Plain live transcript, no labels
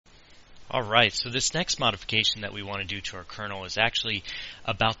Alright, so this next modification that we want to do to our kernel is actually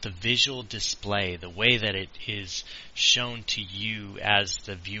about the visual display, the way that it is shown to you as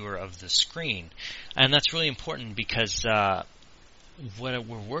the viewer of the screen. And that's really important because what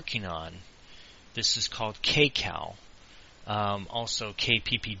we're working on, this is called KCAL, also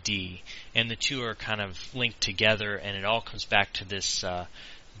KPPD, and the two are kind of linked together, and it all comes back to this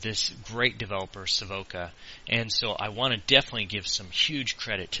great developer, Savoca. And so I want to definitely give some huge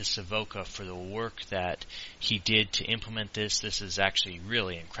credit to Savoca for the work that he did to implement this. This is actually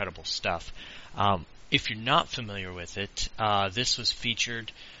really incredible stuff. If you're not familiar with it, this was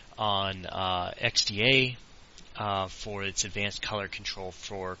featured on XDA for its advanced color control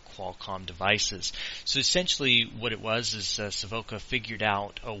for Qualcomm devices. So essentially what it was is Savoca figured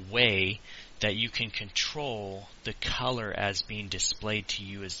out a way that you can control the color as being displayed to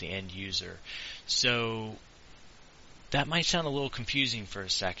you as the end user. So that might sound a little confusing for a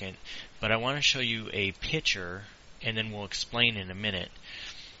second, but I want to show you a picture and then we'll explain in a minute.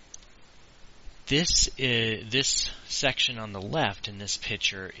 This section on the left in this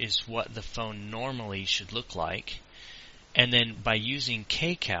picture is what the phone normally should look like, and then by using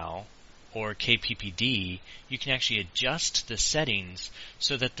KCAL or KPPD, you can actually adjust the settings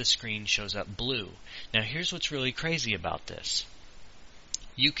so that the screen shows up blue. Now here's what's really crazy about this.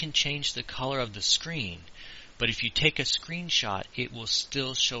 You can change the color of the screen, but if you take a screenshot, it will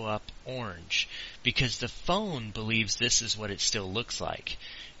still show up orange because the phone believes this is what it still looks like.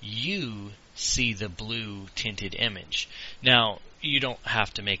 You see the blue tinted image. Now, you don't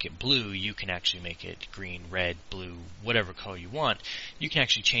have to make it blue. You can actually make it green, red, blue, whatever color you want. You can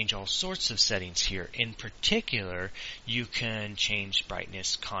actually change all sorts of settings here. In particular, you can change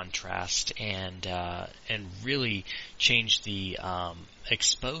brightness, contrast, and really change the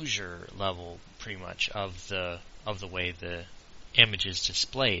exposure level, pretty much, of the way the image is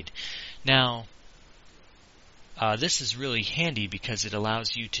displayed. Now, this is really handy because it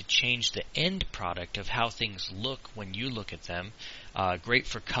allows you to change the end product of how things look when you look at them. Great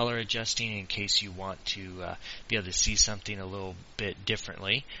for color adjusting in case you want to be able to see something a little bit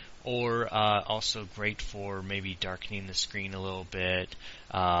differently, or also great for maybe darkening the screen a little bit,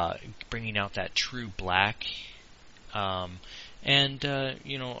 bringing out that true black, and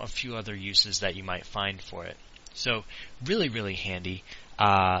a few other uses that you might find for it. So really, really handy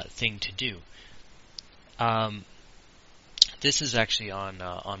thing to do. This is actually on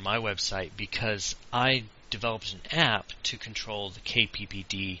my website because I developed an app to control the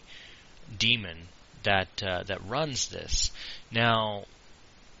KPPD daemon that runs this. Now,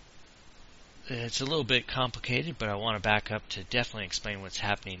 it's a little bit complicated, but I want to back up to definitely explain what's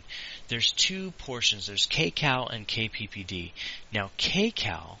happening. There's two portions. There's KCAL and KPPD. Now,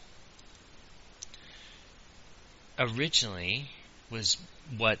 KCAL originally was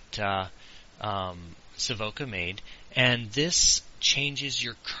what Savoca made, and this changes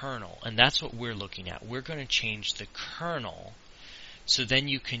your kernel, and that's what we're looking at. We're going to change the kernel, so then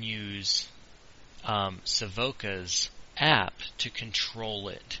you can use Savoca's app to control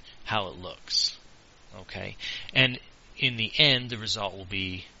it, how it looks. Okay, and in the end, the result will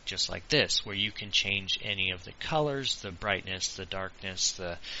be just like this, where you can change any of the colors, the brightness, the darkness,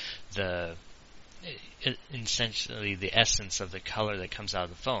 the essentially the essence of the color that comes out of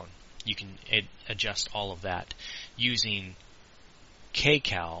the phone. You can adjust all of that using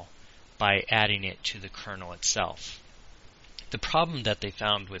KCAL by adding it to the kernel itself. The problem that they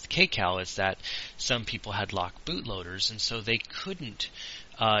found with KCAL is that some people had locked bootloaders, and so they couldn't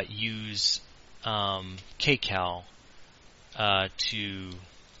use KCAL to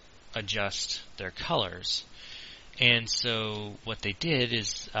adjust their colors. And so what they did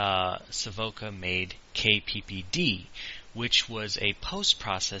is Savoca made KPPD, which was a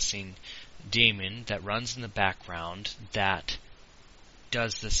post-processing daemon that runs in the background that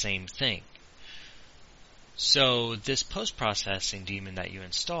does the same thing. So this post-processing daemon that you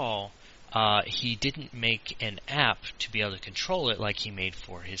install, he didn't make an app to be able to control it like he made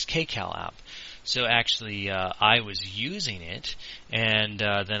for his KCAL app. So actually I was using it, and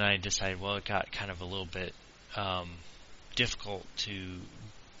then I decided, well, it got kind of a little bit difficult to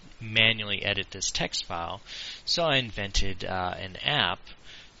manually edit this text file, so I invented an app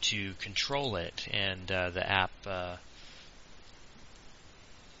to control it, and the app,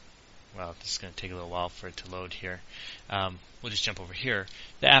 well, this is going to take a little while for it to load here. We'll just jump over here.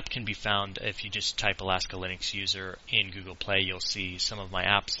 The app can be found if you just type Alaska Linux user in Google Play. You'll see some of my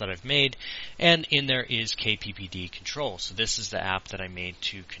apps that I've made, and in there is KPPD control. So this is the app that I made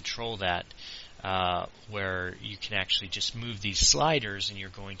to control that, where you can actually just move these sliders and you're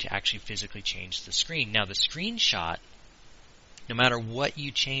going to actually physically change the screen. Now the screenshot no matter what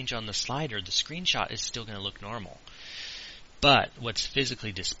you change on the slider, the screenshot is still going to look normal. But what's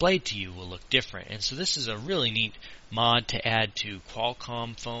physically displayed to you will look different. And so this is a really neat mod to add to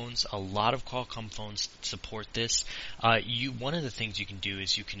Qualcomm phones. A lot of Qualcomm phones support this. One of the things you can do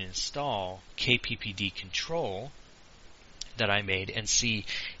is you can install KPPD control that I made and see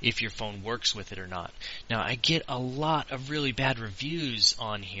if your phone works with it or not. Now, I get a lot of really bad reviews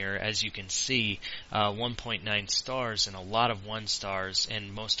on here, as you can see, 1.9 stars and a lot of 1 stars,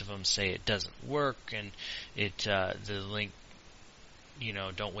 and most of them say it doesn't work and the link,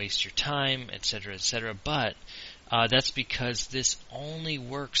 don't waste your time, etc., etc. But that's because this only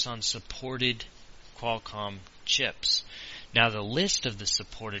works on supported Qualcomm chips. Now, the list of the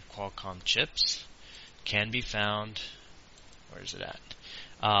supported Qualcomm chips can be found. Where is it at?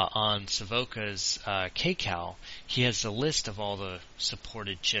 On Savoca's KCAL, he has a list of all the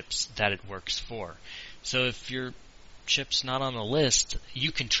supported chips that it works for. So if your chip's not on the list,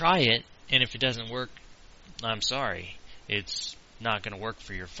 you can try it, and if it doesn't work, I'm sorry. It's not going to work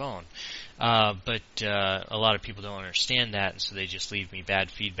for your phone. But a lot of people don't understand that, and so they just leave me bad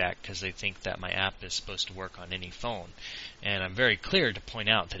feedback because they think that my app is supposed to work on any phone. And I'm very clear to point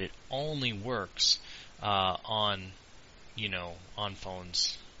out that it only works on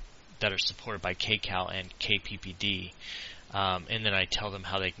phones that are supported by KCAL and KPPD. And then I tell them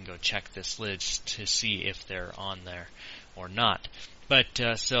how they can go check this list to see if they're on there or not. But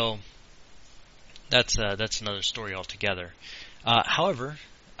so that's another story altogether. However,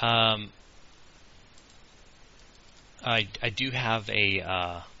 I do have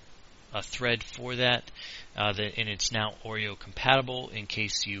a thread for that, and it's now Oreo compatible in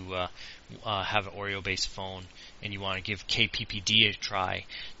case you have an Oreo-based phone and you want to give KPPD a try.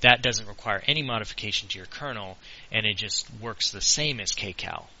 That doesn't require any modification to your kernel, and it just works the same as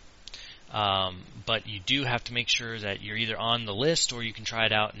KCAL. But you do have to make sure that you're either on the list or you can try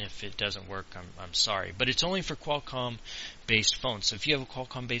it out, and if it doesn't work, I'm sorry. But it's only for Qualcomm-based phones. So if you have a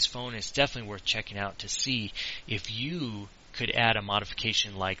Qualcomm-based phone, it's definitely worth checking out to see if you could add a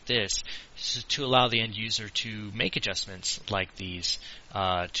modification like this to allow the end user to make adjustments like these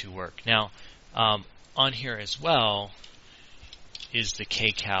to work. Now, on here as well is the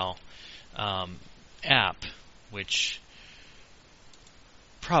KCAL app, which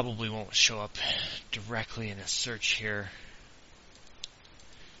probably won't show up directly in a search here.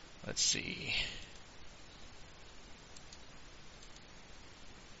 Let's see.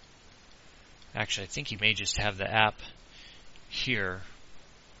 Actually, I think you may just have the app here.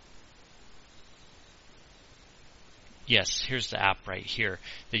 Yes, here's the app right here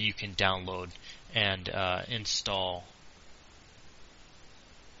that you can download and install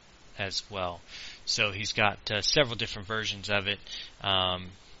as well. So he's got several different versions of it,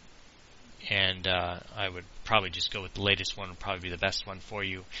 and I would probably just go with the latest one. Would probably be the best one for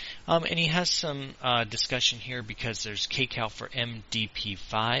you. And he has some discussion here because there's KCAL for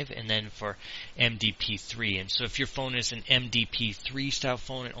MDP5 and then for MDP3. And so if your phone is an MDP3 style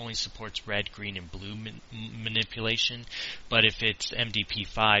phone, it only supports red, green, and blue manipulation. But if it's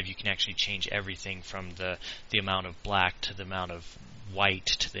MDP5, you can actually change everything from the amount of black to the amount of white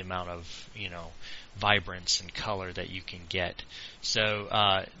to the amount of vibrance and color that you can get. So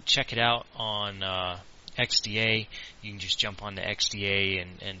check it out on XDA. You can just jump onto XDA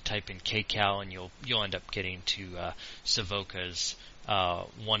and type in KCAL, and you'll end up getting to Savoca's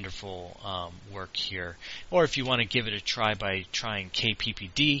wonderful work here. Or if you want to give it a try by trying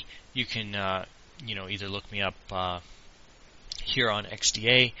KPPD, you can either look me up here on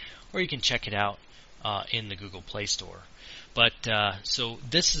XDA, or you can check it out in the Google Play Store. But so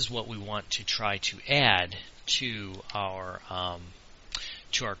this is what we want to try to add to our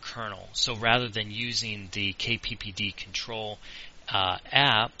kernel. So rather than using the KPPD control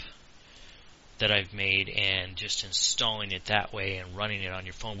app that I've made and just installing it that way and running it on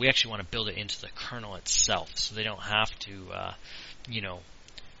your phone, we actually want to build it into the kernel itself, so they don't have to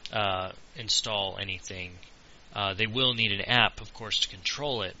install anything. They will need an app, of course, to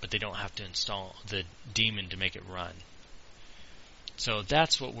control it, but they don't have to install the daemon to make it run. So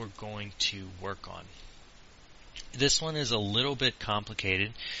that's what we're going to work on. This one is a little bit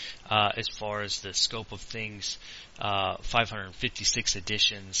complicated as far as the scope of things. 556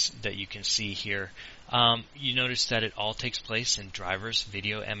 editions that you can see here. You notice that it all takes place in drivers,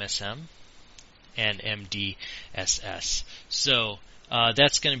 video, MSM, and MDSS. So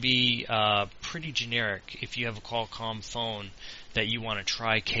that's going to be pretty generic. If you have a Qualcomm phone that you want to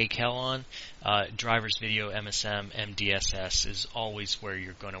try KCAL on, drivers, video, MSM, MDSS is always where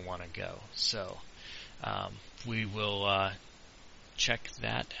you're going to want to go. So we will check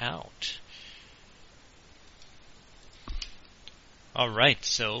that out. Alright,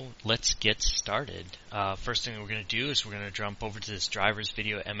 so let's get started. First thing we're going to do is we're going to jump over to this drivers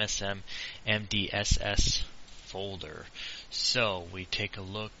video MSM MDSS folder. So we take a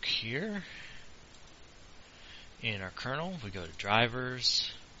look here in our kernel. We go to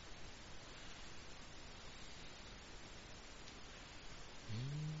drivers.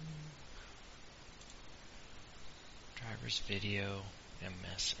 Drivers video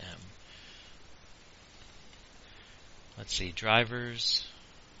MSM. Let's see, drivers,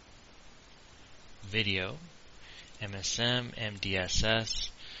 video, MSM, MDSS.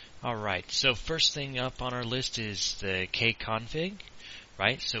 Alright, so first thing up on our list is the kconfig,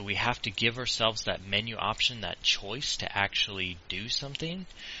 right? So we have to give ourselves that menu option, that choice to actually do something,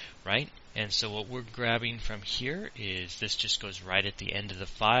 right? And so what we're grabbing from here is this just goes right at the end of the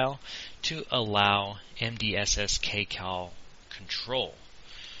file to allow MDSS KCAL control.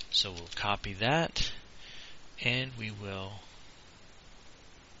 So we'll copy that. And we will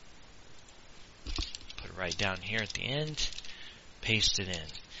put it right down here at the end, paste it in.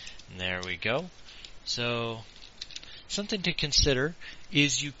 And there we go. So something to consider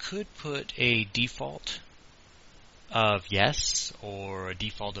is you could put a default of yes or a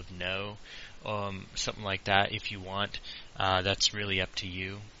default of no, something like that if you want. That's really up to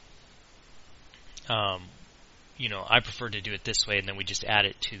you. I prefer to do it this way, and then we just add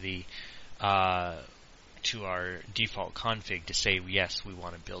it to the to our default config to say yes, we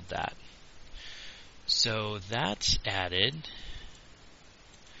want to build that. So that's added,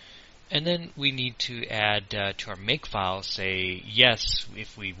 and then we need to add to our makefile, say yes,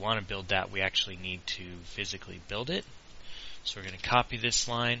 if we want to build that, we actually need to physically build it. So we're going to copy this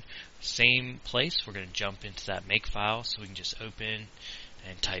line, same place, we're going to jump into that makefile, so we can just open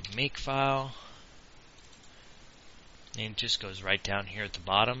and type makefile, and it just goes right down here at the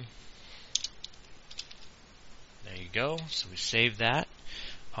bottom. There you go. So we save that.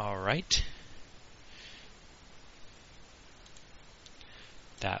 Alright.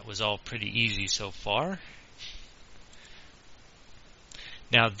 That was all pretty easy so far.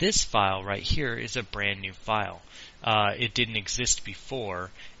 Now this file right here is a brand new file. It didn't exist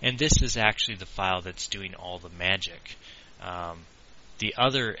before, and this is actually the file that's doing all the magic. The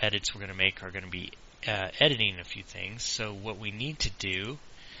other edits we're going to make are going to be editing a few things. So what we need to do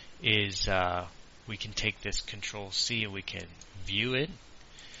is we can take this Control-C and we can view it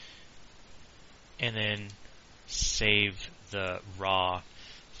and then save the raw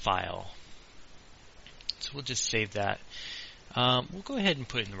file. So we'll just save that. We'll go ahead and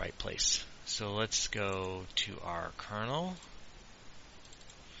put it in the right place. So let's go to our kernel.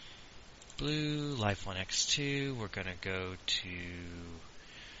 Blue, Life1x2. We're going to go to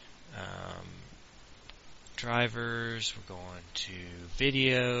drivers. We're going to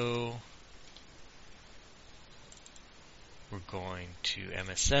video. We're going to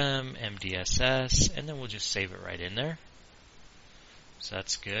MSM, MDSS, and then we'll just save it right in there. So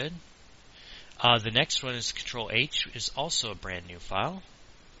that's good. The next one is Control-H, is also a brand new file.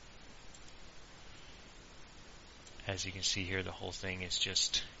 As you can see here, the whole thing is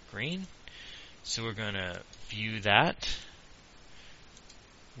just green. So we're going to view that.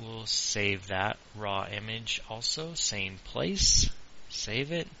 We'll save that raw image also, same place.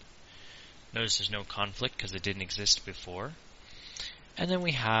 Save it. Notice there's no conflict because it didn't exist before. And then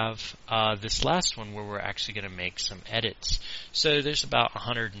we have this last one where we're actually going to make some edits. So there's about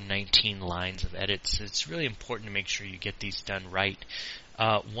 119 lines of edits. It's really important to make sure you get these done right.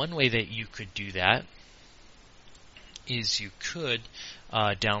 One way that you could do that is you could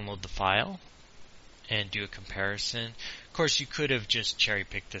download the file and do a comparison. Of course, you could have just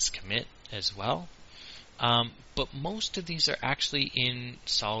cherry-picked this commit as well. But most of these are actually in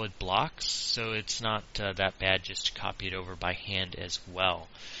solid blocks, so it's not that bad just to copy it over by hand as well.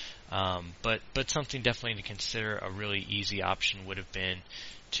 But something definitely to consider, a really easy option would have been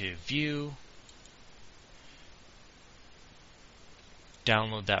to view,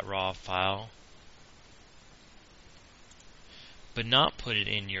 download that raw file, but not put it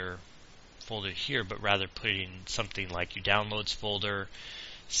in your folder here, but rather put it in something like your downloads folder,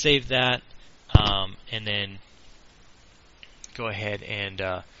 save that, and then go ahead and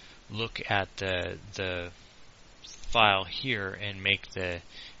look at the file here and make the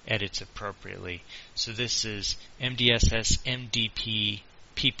edits appropriately. So this is MDSS MDP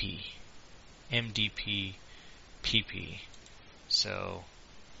PP. MDP PP. So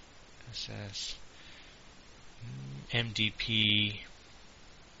SS MDP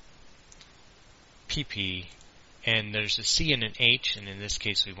PP, and there's a C and an H, and in this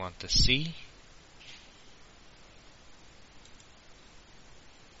case we want the C.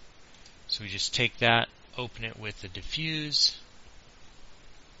 So we just take that, open it with the diffuse,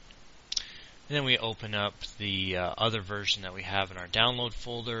 And then we open up the other version that we have in our download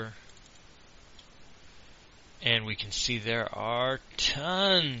folder. And we can see there are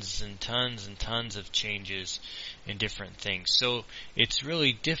tons and tons and tons of changes in different things. So it's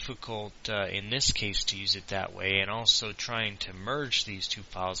really difficult in this case to use it that way, and also trying to merge these two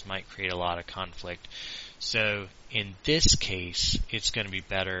files might create a lot of conflict. So in this case, it's going to be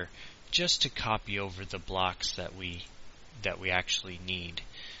better just to copy over the blocks that we actually need.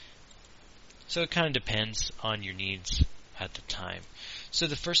 So it kind of depends on your needs at the time. So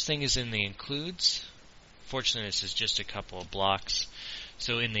the first thing is in the includes. Fortunately, this is just a couple of blocks.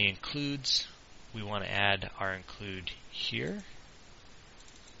 So in the includes, we want to add our include here.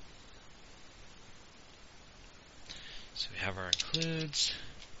 So we have our includes,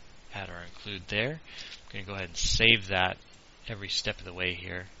 add our include there. I'm going to go ahead and save that every step of the way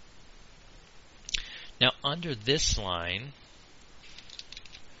here. Now under this line,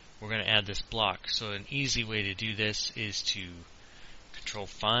 we're going to add this block. So an easy way to do this is to Control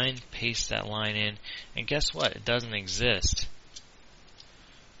find, paste that line in, and guess what? It doesn't exist.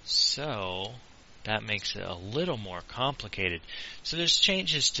 So that makes it a little more complicated. So there's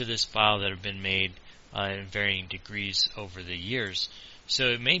changes to this file that have been made in varying degrees over the years. So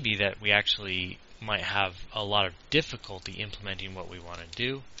it may be that we actually might have a lot of difficulty implementing what we want to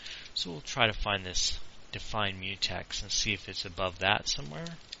do. So we'll try to find this define mutex and see if it's above that somewhere.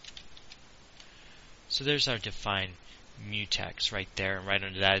 So there's our define mutex right there, and right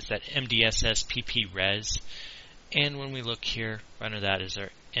under that is that MDSS PP res. And when we look here, right under that is our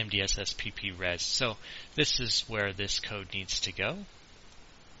MDSS PP res. So this is where this code needs to go.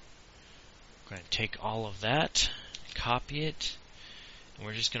 We're going to take all of that, copy it, and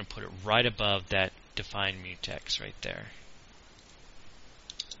we're just going to put it right above that define mutex right there.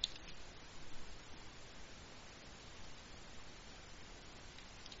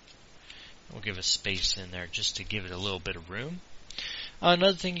 We'll give a space in there just to give it a little bit of room.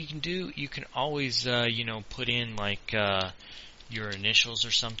 Another thing you can do, you can always, put in like your initials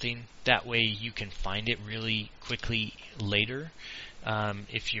or something. That way you can find it really quickly later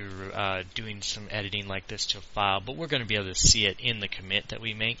if you're doing some editing like this to a file. But we're going to be able to see it in the commit that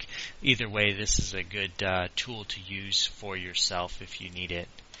we make. Either way, this is a good tool to use for yourself if you need it.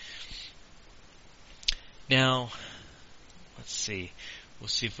 Now, let's see. We'll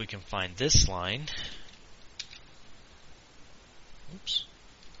see if we can find this line. Oops.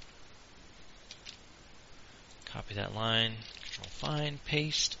 Copy that line, Control find,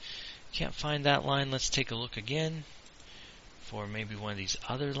 paste. Can't find that line. Let's take a look again for maybe one of these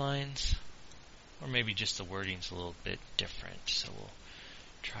other lines. Or maybe just the wording's a little bit different. So we'll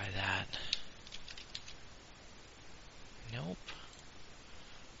try that. Nope.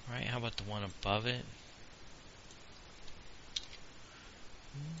 Alright, how about the one above it?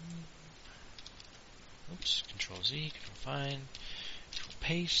 Oops, Control Z, Control find, Control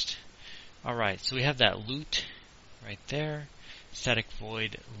paste. Alright, so we have that loot right there. Static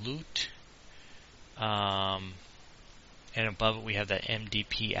void loot. And above it we have that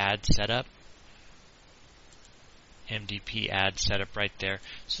MDP add setup. MDP add setup right there.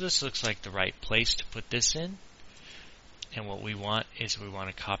 So this looks like the right place to put this in. And what we want is we want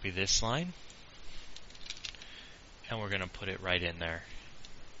to copy this line. And we're going to put it right in there.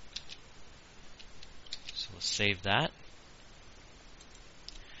 So we'll save that.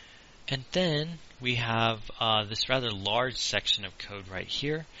 And then we have this rather large section of code right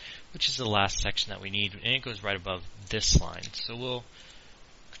here, which is the last section that we need, and it goes right above this line. So we'll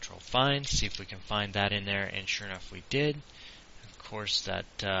Control find, see if we can find that in there, and sure enough we did. Of course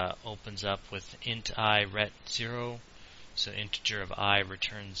that opens up with int I ret 0, so integer of I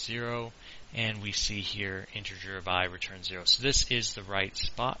returns 0, and we see here integer of I returns 0. So this is the right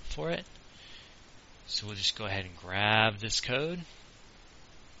spot for it. So we'll just go ahead and grab this code,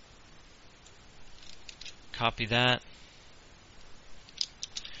 copy that,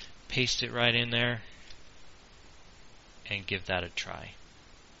 paste it right in there, and give that a try.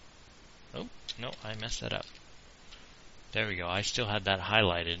 Oh, no, I messed that up. There we go. I still had that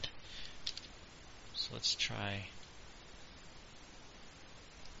highlighted. So let's try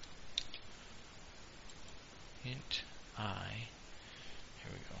int I.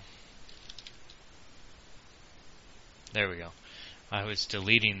 Here we go. There we go. I was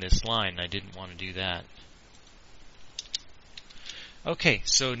deleting this line. I didn't want to do that. Okay,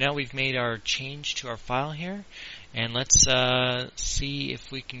 so now we've made our change to our file here, and let's see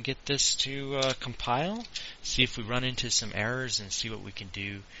if we can get this to compile, see if we run into some errors, and see what we can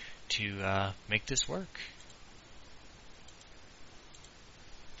do to make this work.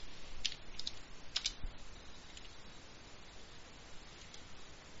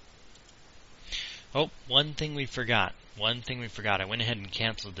 Oh, one thing we forgot. I went ahead and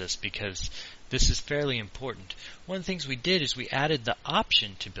canceled this because this is fairly important. One of the things we did is we added the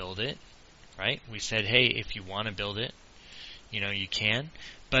option to build it, right? We said, hey, if you want to build it, you can.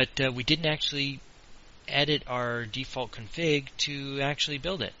 But we didn't actually edit our default config to actually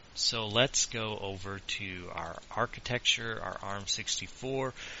build it. So let's go over to our architecture, our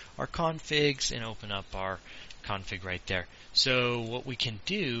ARM64, our configs, and open up our config right there. So what we can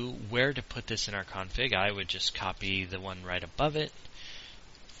do, where to put this in our config, I would just copy the one right above it,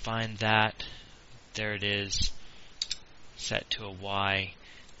 find that, there it is, set to a Y.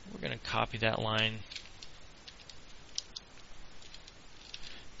 We're going to copy that line,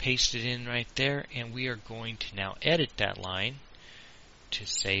 paste it in right there, and we are going to now edit that line to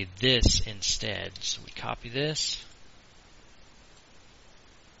say this instead. So we copy this,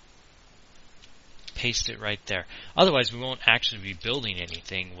 paste it right there. Otherwise, we won't actually be building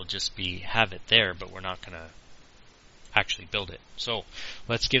anything. We'll just have it there, but we're not going to actually build it. So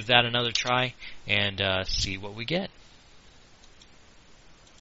let's give that another try and see what we get.